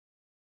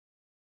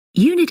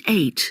Unit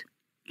 8.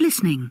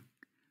 Listening.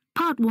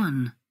 Part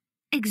 1.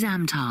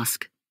 Exam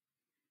task.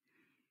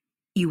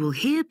 You will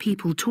hear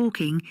people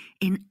talking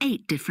in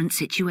 8 different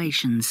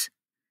situations.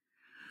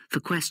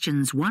 For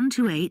questions 1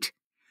 to 8,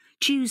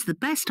 choose the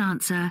best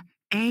answer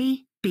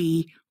A,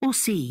 B or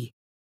C.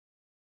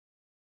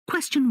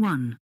 Question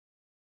 1.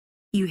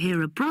 You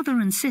hear a brother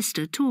and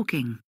sister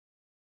talking.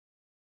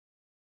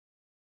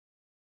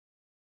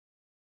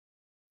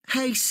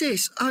 Hey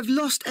sis, I've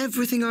lost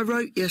everything I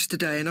wrote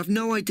yesterday and I've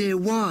no idea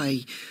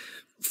why.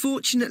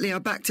 Fortunately, I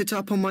backed it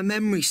up on my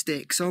memory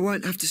stick so I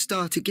won't have to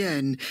start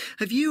again.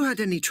 Have you had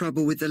any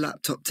trouble with the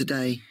laptop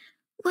today?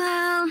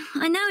 Well,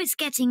 I know it's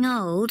getting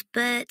old,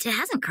 but it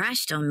hasn't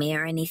crashed on me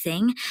or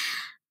anything.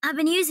 I've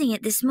been using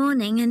it this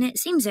morning and it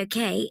seems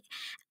okay.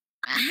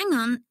 Hang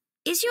on,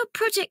 is your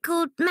project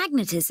called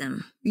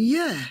Magnetism?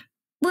 Yeah.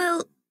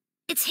 Well,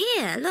 it's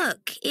here,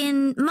 look,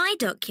 in my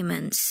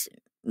documents.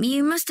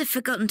 You must have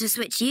forgotten to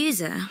switch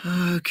user.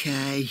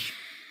 Okay.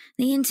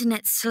 The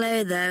internet's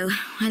slow, though.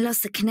 I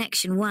lost the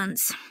connection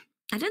once.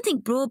 I don't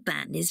think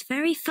broadband is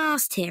very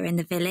fast here in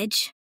the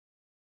village.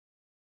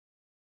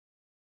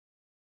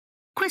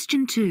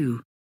 Question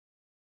 2.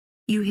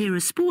 You hear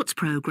a sports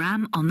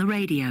programme on the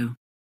radio.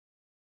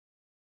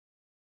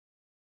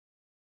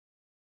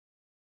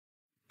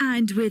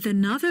 And with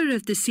another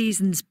of the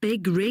season's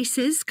big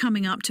races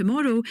coming up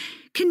tomorrow,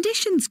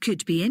 conditions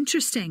could be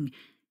interesting.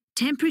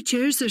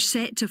 Temperatures are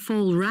set to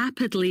fall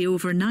rapidly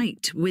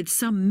overnight, with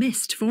some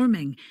mist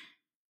forming.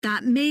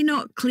 That may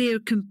not clear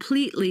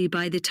completely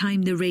by the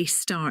time the race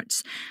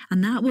starts,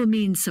 and that will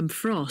mean some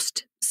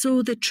frost,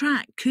 so the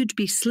track could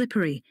be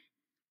slippery.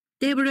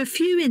 There were a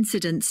few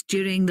incidents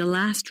during the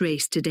last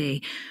race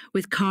today,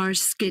 with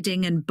cars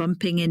skidding and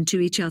bumping into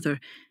each other,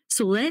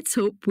 so let's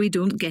hope we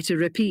don't get a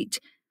repeat.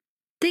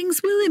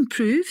 Things will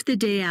improve the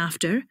day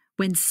after,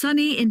 when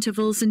sunny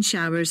intervals and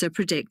showers are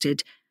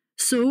predicted,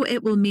 so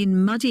it will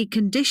mean muddy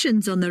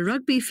conditions on the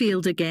rugby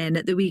field again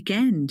at the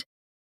weekend.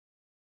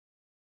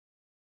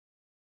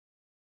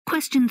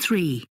 Question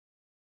 3.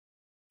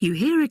 You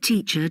hear a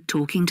teacher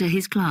talking to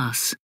his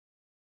class.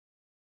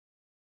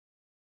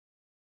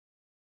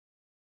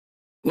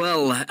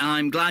 Well,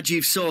 I'm glad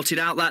you've sorted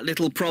out that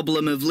little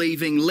problem of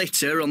leaving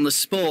litter on the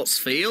sports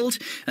field,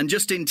 and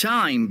just in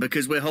time,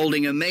 because we're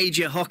holding a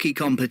major hockey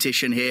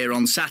competition here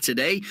on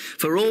Saturday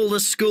for all the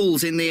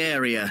schools in the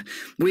area.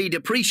 We'd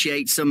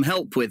appreciate some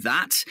help with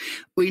that.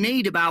 We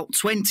need about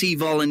 20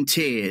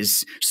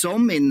 volunteers,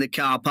 some in the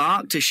car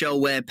park to show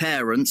where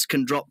parents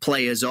can drop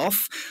players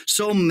off,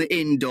 some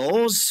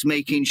indoors,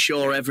 making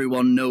sure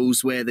everyone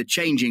knows where the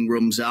changing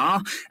rooms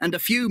are, and a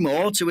few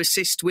more to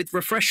assist with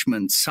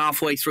refreshments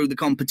halfway through the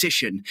competition.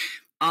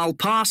 I'll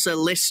pass a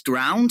list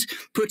round,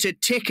 put a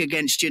tick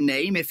against your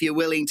name if you're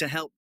willing to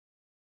help.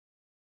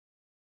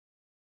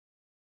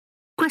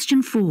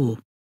 Question 4.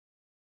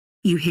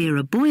 You hear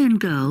a boy and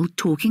girl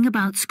talking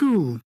about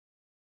school.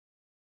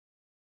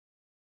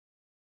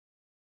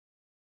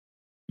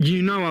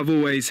 You know I've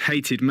always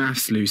hated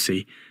maths,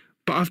 Lucy,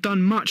 but I've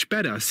done much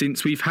better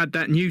since we've had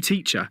that new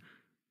teacher.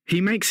 He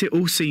makes it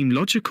all seem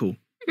logical.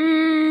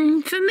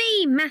 For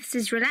me, maths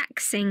is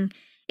relaxing.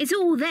 It's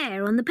all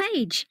there on the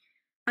page.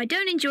 I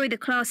don't enjoy the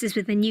classes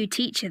with the new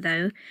teacher,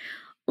 though.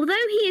 Although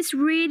he is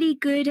really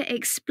good at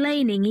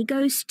explaining, he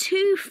goes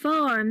too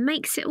far and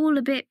makes it all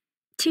a bit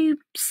too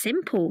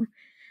simple.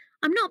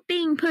 I'm not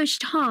being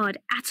pushed hard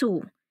at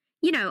all.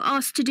 You know,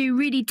 asked to do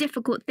really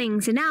difficult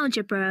things in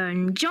algebra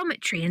and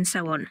geometry and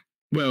so on.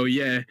 Well,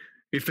 yeah,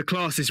 if the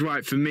class is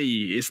right for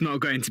me, it's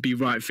not going to be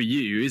right for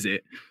you, is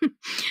it?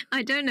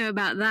 I don't know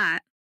about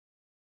that.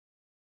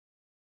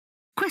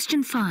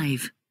 Question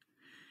 5.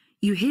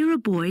 You hear a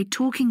boy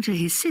talking to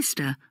his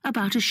sister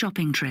about a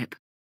shopping trip.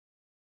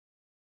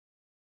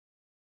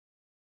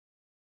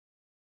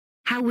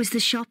 How was the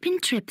shopping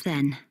trip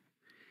then?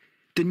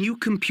 The new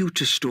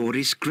computer store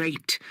is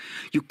great.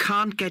 You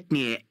can't get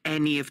near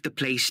any of the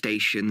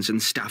PlayStations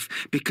and stuff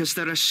because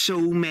there are so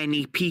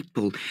many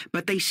people,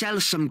 but they sell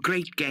some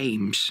great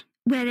games.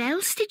 Where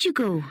else did you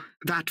go?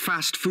 That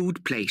fast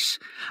food place.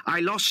 I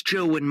lost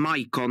Joe and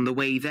Mike on the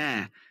way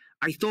there.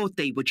 I thought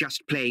they were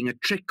just playing a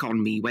trick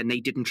on me when they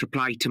didn't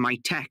reply to my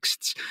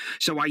texts,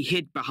 so I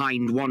hid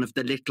behind one of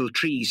the little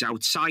trees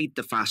outside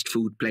the fast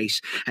food place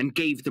and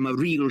gave them a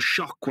real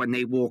shock when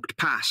they walked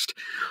past.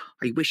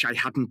 I wish I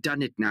hadn't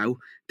done it now.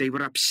 They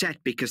were upset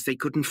because they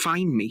couldn't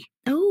find me.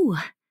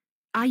 Oh,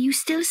 are you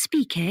still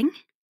speaking?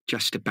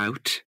 Just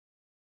about.